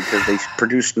last year because they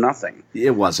produced nothing.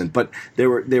 It wasn't, but they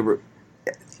were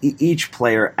each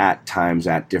player at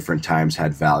different times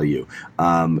had value,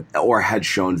 or had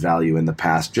shown value in the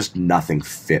past. Just nothing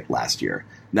fit last year.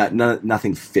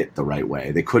 Nothing fit the right way.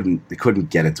 They couldn't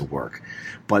get it to work.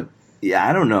 But yeah,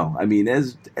 I don't know. I mean,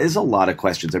 there's a lot of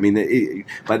questions. I mean,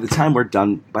 by the time we're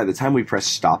done, by the time we press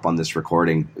stop on this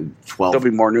recording, there'll be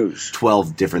more news.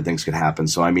 12 different things could happen.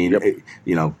 So I mean,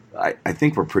 I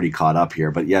think we're pretty caught up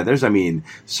here. But yeah,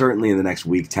 certainly in the next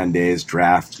week, 10 days,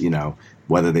 draft.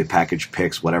 Whether they package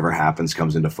picks, whatever happens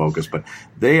comes into focus. But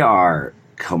they are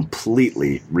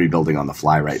completely rebuilding on the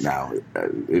fly right now.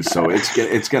 So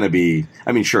it's going to be.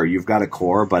 I mean, sure, you've got a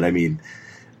core, but I mean,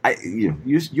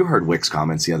 you heard Wick's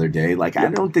comments the other day. Like, I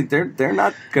don't think they're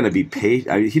not going to be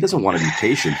patient. He doesn't want to be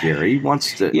patient here. He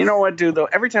wants to. You know what, dude? Though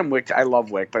every time I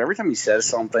love Wick, but every time he says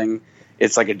something,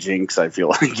 it's like a jinx. I feel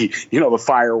like the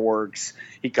fireworks.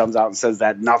 He comes out and says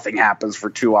that nothing happens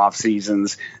for 2 off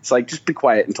seasons. It's like, just be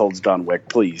quiet until it's done, Wick,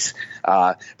 please.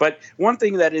 But one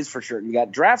thing that is for sure, you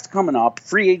got drafts coming up,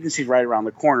 free agency right around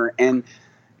the corner. And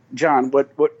John,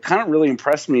 what kind of really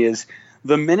impressed me is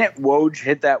the minute Woj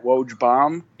hit that Woj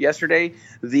bomb yesterday,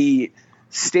 the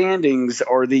standings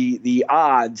or the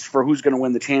odds for who's going to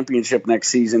win the championship next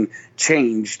season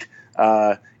changed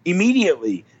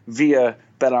immediately via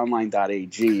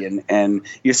betonline.ag. And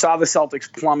you saw the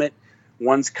Celtics plummet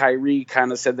once Kyrie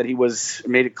kind of said that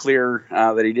made it clear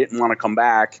that he didn't want to come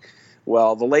back.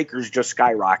 Well, the Lakers just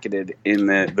skyrocketed in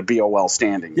the BOL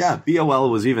standings. Yeah,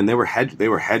 BOL was even. They were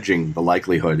hedging the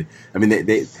likelihood. I mean,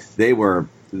 they were.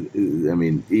 I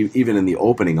mean, even in the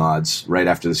opening odds, right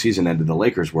after the season ended, the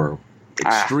Lakers were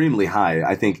extremely high.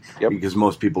 I think because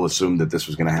most people assumed that this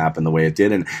was going to happen the way it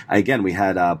did. And again, we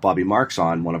had Bobby Marks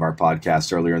on one of our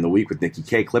podcasts earlier in the week with Nikki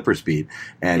K, Clippers beat,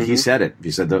 and he said it.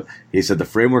 He said the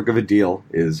framework of a deal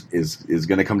is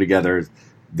going to come together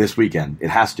this weekend. It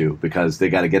has to, because they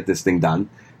got to get this thing done.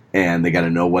 And they got to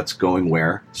know what's going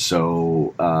where,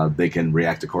 so they can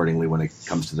react accordingly when it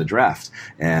comes to the draft.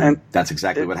 And that's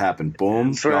exactly what happened.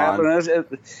 Boom, gone.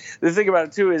 The thing about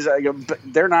it too is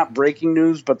they're not breaking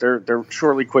news, but they're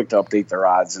surely quick to update their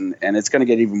odds, and it's going to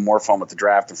get even more fun with the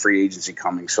draft and free agency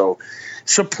coming. So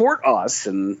support us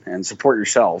and support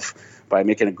yourself by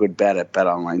making a good bet at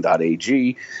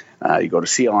betonline.ag. You go to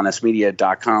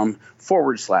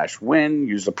clnsmedia.com/win.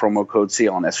 Use the promo code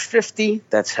CLNS50.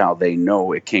 That's how they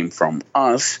know it came from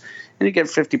us. And you get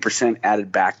 50%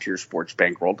 added back to your sports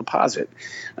bankroll deposit.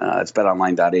 That's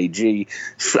betonline.ag.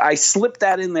 I slipped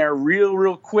that in there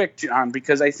real quick, John,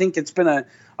 because I think it's been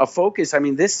a focus. I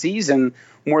mean, this season,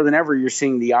 more than ever, you're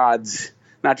seeing the odds,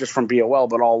 not just from BOL,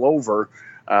 but all over,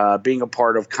 being a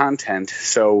part of content.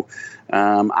 So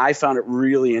I found it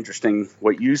really interesting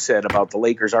what you said about the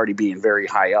Lakers already being very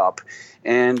high up.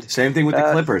 And same thing with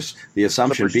the Clippers. The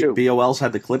assumption BOL's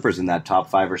had the Clippers in that top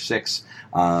 5 or 6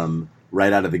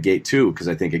 right out of the gate too, because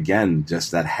I think, again,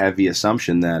 just that heavy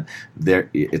assumption that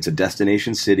it's a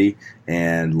destination city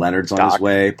and Leonard's on his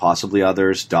way, possibly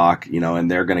others, Doc,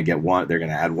 and they're going to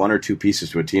add 1 or 2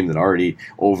 pieces to a team that already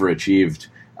overachieved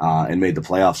and made the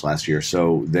playoffs last year.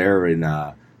 So they're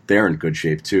in good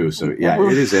shape too. So yeah,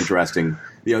 it is interesting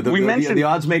The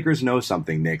odds makers know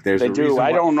something, Nick. There's they a do. Reason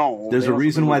I don't know. There's a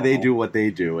reason why they do what they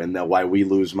do, and why we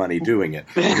lose money doing it.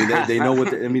 I mean, they know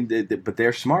what. But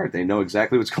they're smart. They know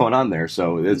exactly what's going on there.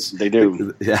 So they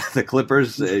do. The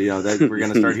Clippers. That we're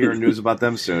going to start hearing news about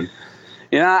them soon.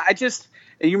 Yeah,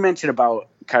 you mentioned about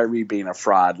Kyrie being a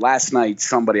fraud. Last night,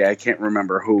 somebody, I can't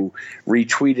remember who,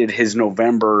 retweeted his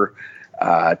November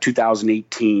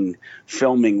 2018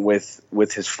 filming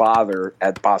with his father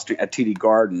at Boston at TD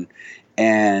Garden,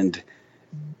 and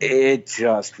it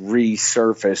just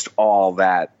resurfaced all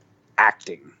that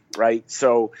acting, right?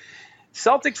 So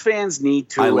Celtics fans need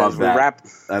to. I love that.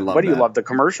 What do you love, the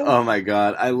commercial? Oh my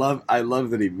God, I love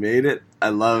that he made it. I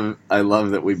love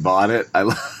that we bought it.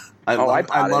 I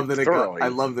love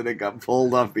that it got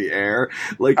pulled off the air.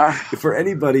 Like for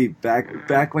anybody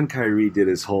back when Kyrie did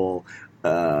his whole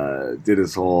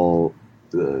the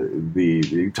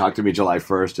talk to me July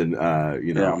 1st and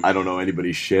I don't know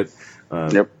anybody's shit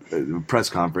press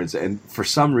conference, and for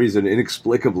some reason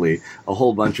inexplicably a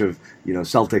whole bunch of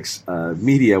Celtics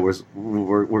media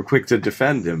were quick to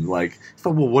defend him. Like,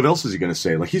 well, what else is he going to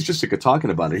say? Like, he's just sick of talking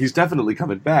about it. He's definitely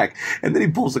coming back, and then he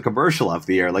pulls the commercial off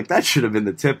the air. Like, that should have been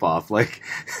the tip off. Like,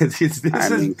 this is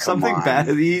something bad.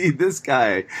 This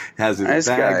guy has his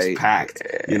bags packed.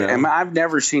 And I've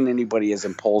never seen anybody as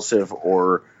impulsive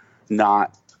or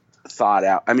not thought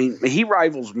out. I mean, he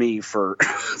rivals me for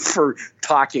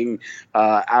talking,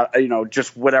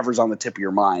 just whatever's on the tip of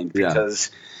your mind,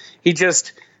 because he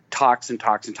just talks and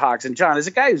talks and talks. And John, as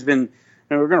a guy who's been,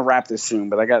 we're going to wrap this soon,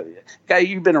 but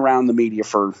you've been around the media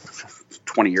for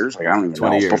 20 years. Like, I don't even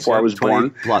know, years, before I was 20 born.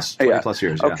 20 plus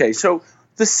years. Yeah. Okay, so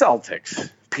the Celtics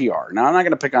PR. Now, I'm not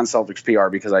going to pick on Celtics PR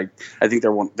because I think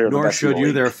they're the best. Nor should you.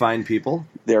 League. They're fine people.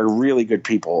 They're really good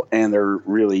people, and they're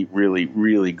really, really,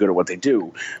 really good at what they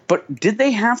do. But did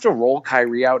they have to roll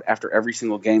Kyrie out after every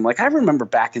single game? Like, I remember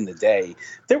back in the day,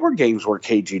 there were games where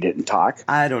KG didn't talk.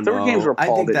 I don't know. There were games where Paul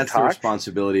I think didn't that's talk. the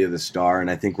responsibility of the star,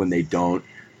 and I think when they don't,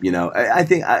 I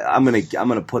think I'm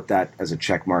gonna put that as a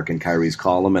check mark in Kyrie's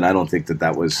column, and I don't think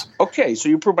that was okay. So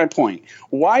you prove my point.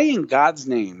 Why in God's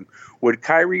name would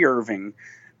Kyrie Irving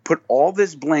put all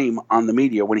this blame on the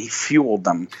media when he fueled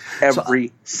them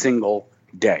every single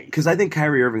day? Because I think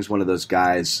Kyrie Irving's one of those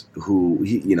guys who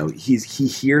he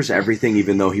hears everything,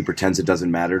 even though he pretends it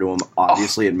doesn't matter to him.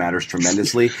 Obviously, it matters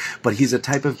tremendously. But he's a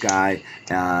type of guy,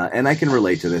 and I can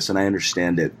relate to this, and I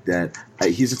understand it, that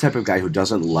he's the type of guy who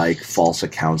doesn't like false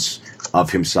accounts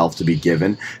of himself to be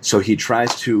given. So he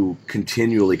tries to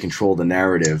continually control the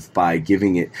narrative by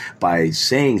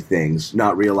saying things,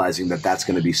 not realizing that that's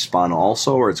going to be spun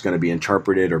also, or it's going to be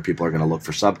interpreted, or people are going to look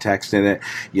for subtext in it.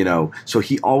 So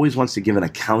he always wants to give an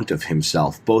account of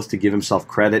himself, both to give himself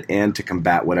credit and to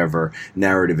combat whatever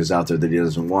narrative is out there that he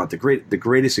doesn't want. The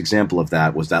greatest example of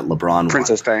that was that LeBron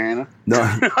Princess one. Diana. No,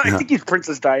 I think he's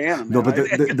Princess Diana. Man. No, but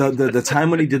the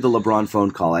time when he did the LeBron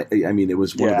phone call, I mean, it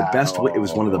was one of the best. It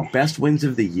was one of the best wins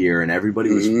of the year, and everybody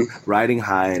was riding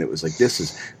high, and it was like,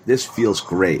 this feels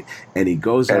great. And he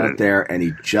goes out there and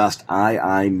he just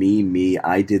me,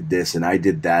 I did this and I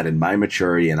did that, and my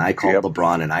maturity, and I called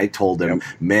LeBron and I told him,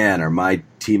 man, are my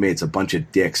teammates a bunch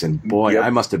of dicks, and boy,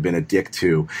 I must have been a dick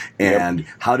too. And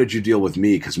how did you deal with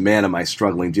me? Because man, am I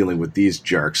struggling dealing with these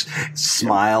jerks.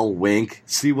 Smile, wink,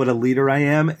 see what a leader I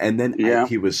am. And then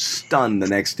he was stunned the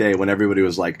next day when everybody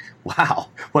was like, wow,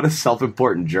 what a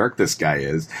self-important jerk this guy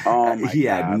is. He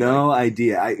had no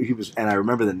idea. And I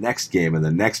remember the next game, and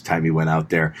the next time he went out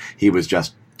there, he was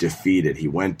just defeated. He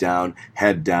went down,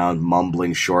 head down,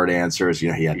 mumbling short answers. He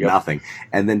had nothing.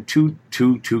 And then two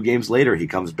games later, he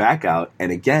comes back out,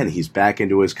 and again, he's back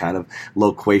into his kind of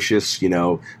loquacious,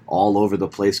 all over the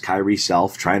place Kyrie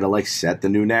self, trying to set the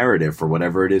new narrative for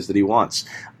whatever it is that he wants.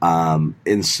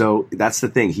 And so that's the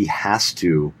thing. He has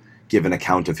to give an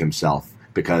account of himself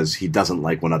because he doesn't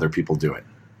like when other people do it.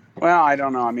 Well, I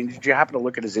don't know. I mean, did you happen to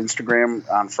look at his Instagram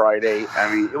on Friday?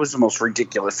 I mean, it was the most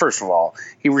ridiculous. First of all,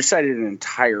 he recited an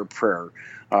entire prayer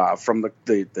from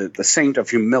the saint of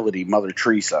humility, Mother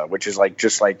Teresa, which is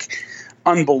just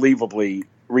unbelievably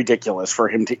ridiculous for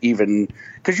him to even,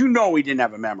 because he didn't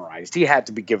have it memorized. He had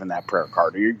to be given that prayer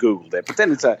card, or you Googled it. But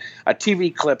then it's a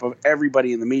TV clip of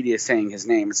everybody in the media saying his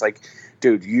name. It's like,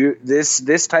 dude,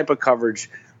 this type of coverage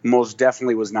most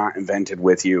definitely was not invented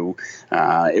with you.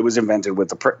 It was invented with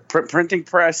the printing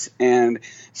press, and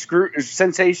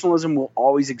sensationalism will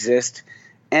always exist.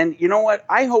 And you know what?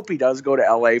 I hope he does go to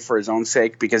L.A. for his own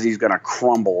sake, because he's going to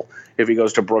crumble if he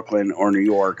goes to Brooklyn or New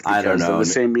York because I don't know. of the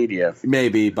same media.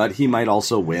 Maybe, but he might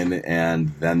also win, and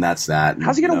then that's that.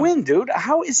 How's he going to win, dude?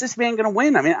 How is this man going to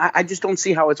win? I mean, I just don't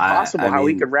see how it's possible how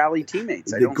he could rally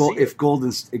teammates. If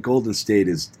Golden State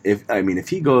is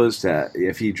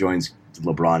if he joins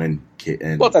LeBron and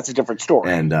well, that's a different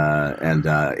story. And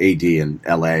AD and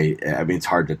LA. I mean, it's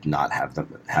hard to not have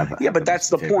them have. Yeah, but that's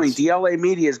the point. The LA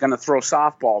media is going to throw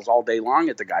softballs all day long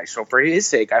at the guy. So for his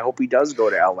sake, I hope he does go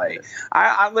to LA.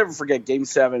 I'll never forget Game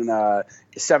 7,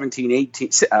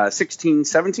 16,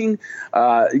 17.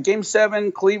 Game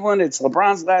 7, Cleveland. It's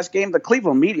LeBron's last game. The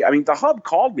Cleveland media. I mean, the Hub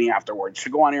called me afterwards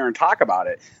to go on air and talk about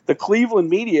it. The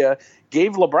Cleveland media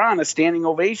gave LeBron a standing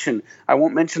ovation. I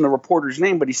won't mention the reporter's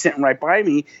name, but he's sitting right by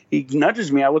me. He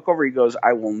nudges me. I look over. He goes,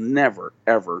 "I will never,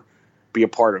 ever be a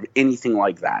part of anything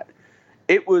like that."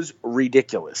 It was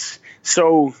ridiculous.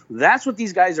 So that's what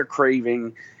these guys are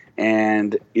craving.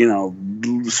 And,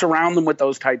 surround them with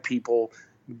those type people.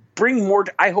 Bring more.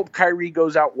 I hope Kyrie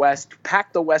goes out west,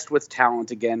 pack the West with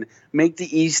talent again, make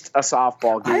the East a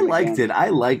softball game. I liked it.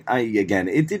 Again,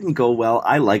 it didn't go well.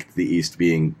 I liked the East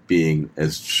being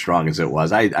as strong as it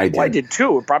was. I did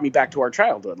too. It brought me back to our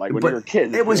childhood, like when we were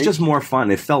kids. It was just more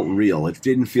fun. It felt real. It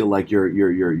didn't feel like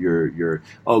you're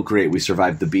oh great, we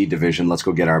survived the B division. Let's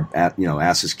go get our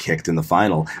asses kicked in the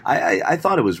final. I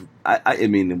thought it was. I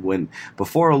mean, when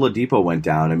before Oladipo went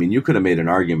down, I mean, you could have made an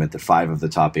argument that 5 of the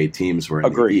top 8 teams were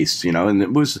in the East, and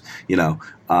it was,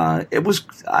 it was.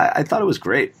 I thought it was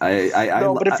great.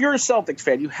 But if you're a Celtics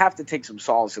fan, you have to take some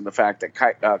solace in the fact that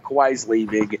Kawhi's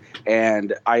leaving,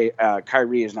 and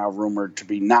Kyrie is now rumored to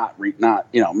be not.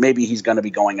 Maybe he's going to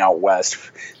be going out west.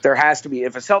 There has to be,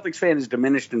 if a Celtics fan is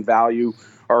diminished in value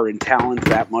or in talent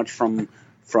that much from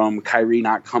Kyrie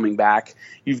not coming back,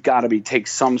 you've got to take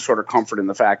some sort of comfort in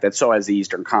the fact that so has the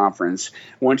Eastern Conference.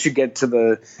 Once you get to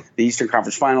the Eastern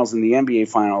Conference Finals and the NBA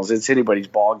Finals, it's anybody's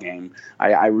ball game.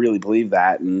 I really believe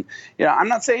that. And I'm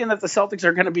not saying that the Celtics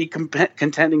are going to be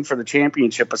contending for the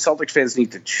championship, but Celtics fans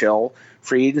need to chill.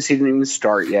 Free agency didn't even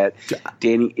start yet.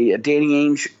 Danny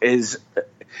Ainge is.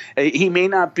 He may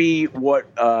not be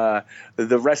what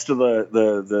the rest of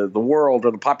the world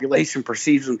or the population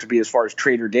perceives him to be as far as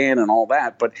Trader Dan and all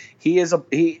that, but he is a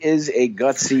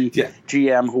gutsy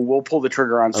GM who will pull the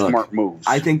trigger on smart moves.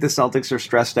 I think the Celtics are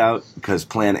stressed out because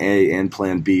Plan A and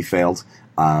Plan B failed.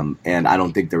 And I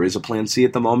don't think there is a Plan C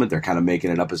at the moment. They're kind of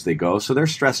making it up as they go, so they're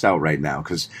stressed out right now.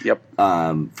 Because,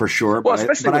 for sure. Well,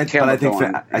 I think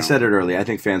I said it earlier. I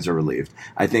think fans are relieved.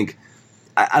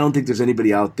 I don't think there's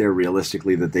anybody out there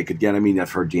realistically that they could get. I mean,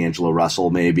 I've heard D'Angelo Russell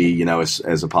maybe,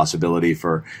 as a possibility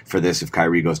for this if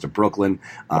Kyrie goes to Brooklyn.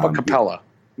 How about Capella?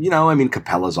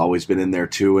 Capella's always been in there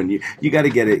too, and you got to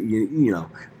get it.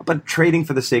 But trading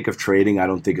for the sake of trading, I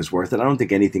don't think is worth it. I don't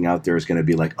think anything out there is going to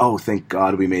be like, oh, thank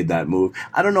God we made that move.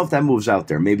 I don't know if that move's out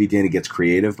there. Maybe Danny gets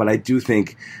creative, but I do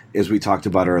think, as we talked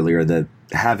about earlier, that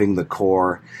having the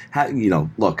core,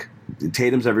 look.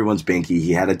 Tatum's everyone's binky.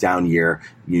 He had a down year.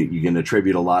 You can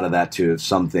attribute a lot of that to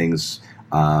some things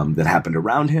that happened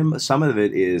around him. Some of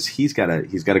it is he's got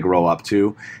to grow up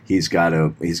too. His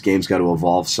game's got to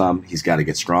evolve some. He's got to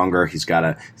get stronger. He's got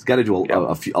to do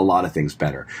a lot of things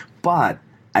better. But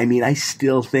I mean, I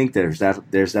still think there's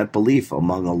that belief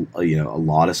among a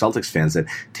lot of Celtics fans that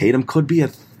Tatum could be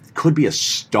a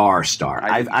star.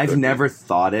 I've never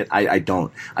thought it. I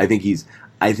don't. I think he's.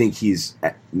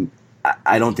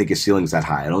 I don't think his ceiling's that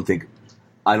high. I don't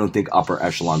think upper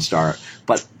echelon star,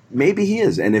 but maybe he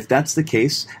is. And if that's the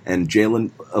case, and Jalen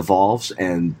evolves,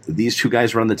 and these two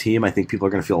guys run the team, I think people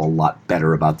are going to feel a lot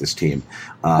better about this team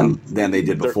than they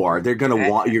did before. They're going to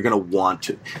want. You're going to want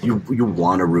to. You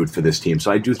want to root for this team. So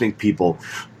I do think people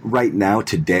right now,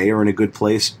 today, are in a good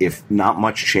place. If not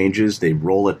much changes, they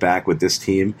roll it back with this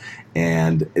team,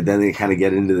 and then they kind of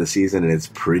get into the season, and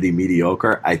it's pretty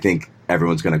mediocre. I think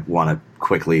everyone's going to want to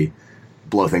quickly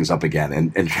blow things up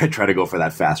again and try to go for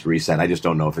that fast reset. I just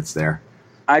don't know if it's there.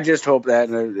 I just hope that,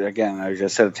 again, I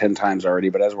just said it 10 times already,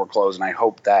 but as we're closing, I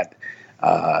hope that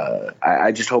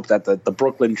I just hope that the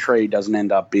Brooklyn trade doesn't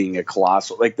end up being a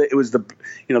colossal, it was the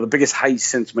biggest heist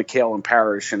since McHale and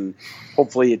Parrish, and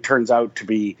hopefully it turns out to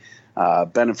be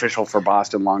beneficial for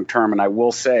Boston long term. And I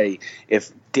will say,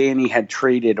 if Danny had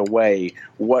traded away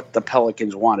what the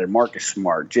Pelicans wanted, Marcus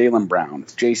Smart, Jaylen Brown,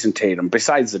 Jason Tatum,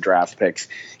 besides the draft picks,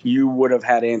 you would have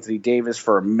had Anthony Davis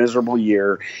for a miserable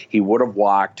year. He would have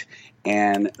walked.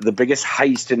 And the biggest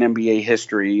heist in NBA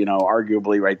history,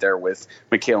 arguably right there with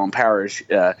McHale and Parrish,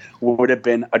 would have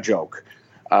been a joke.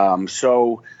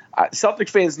 So Celtics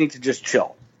fans need to just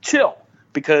chill,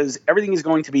 because everything is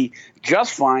going to be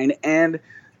just fine. And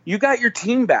you got your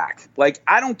team back. Like,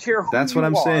 I don't care who That's what you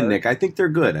I'm saying, are. Nick. I think they're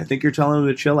good. I think you're telling them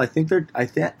to chill. I think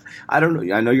I don't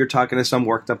know. I know you're talking to some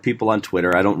worked up people on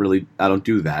Twitter. I don't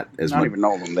do that as I don't much. even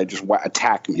know them. They just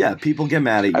attack me. Yeah, people get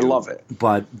mad at you. I love it.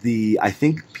 But I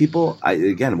think people,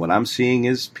 again, what I'm seeing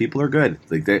is people are good.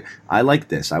 Like, I like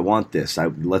this. I want this.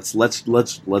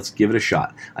 Let's give it a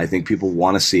shot. I think people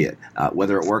want to see it.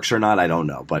 Whether it works or not, I don't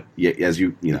know. But as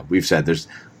we've said, there's,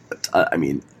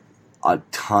 a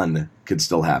ton could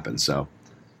still happen. So.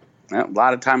 A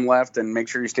lot of time left, and make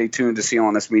sure you stay tuned to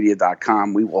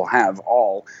CLNSmedia.com. We will have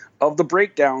all of the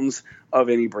breakdowns of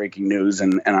any breaking news,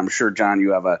 and I'm sure, John,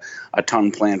 you have a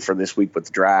ton planned for this week with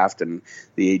the draft and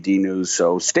the AD news.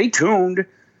 So stay tuned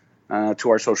to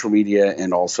our social media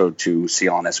and also to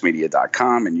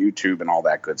CLNSmedia.com and YouTube and all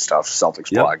that good stuff,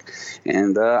 Celtics blog.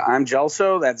 And I'm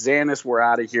Gelso. That's Zanis. We're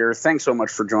out of here. Thanks so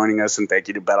much for joining us, and thank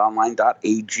you to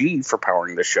BetOnline.ag for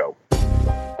powering the show.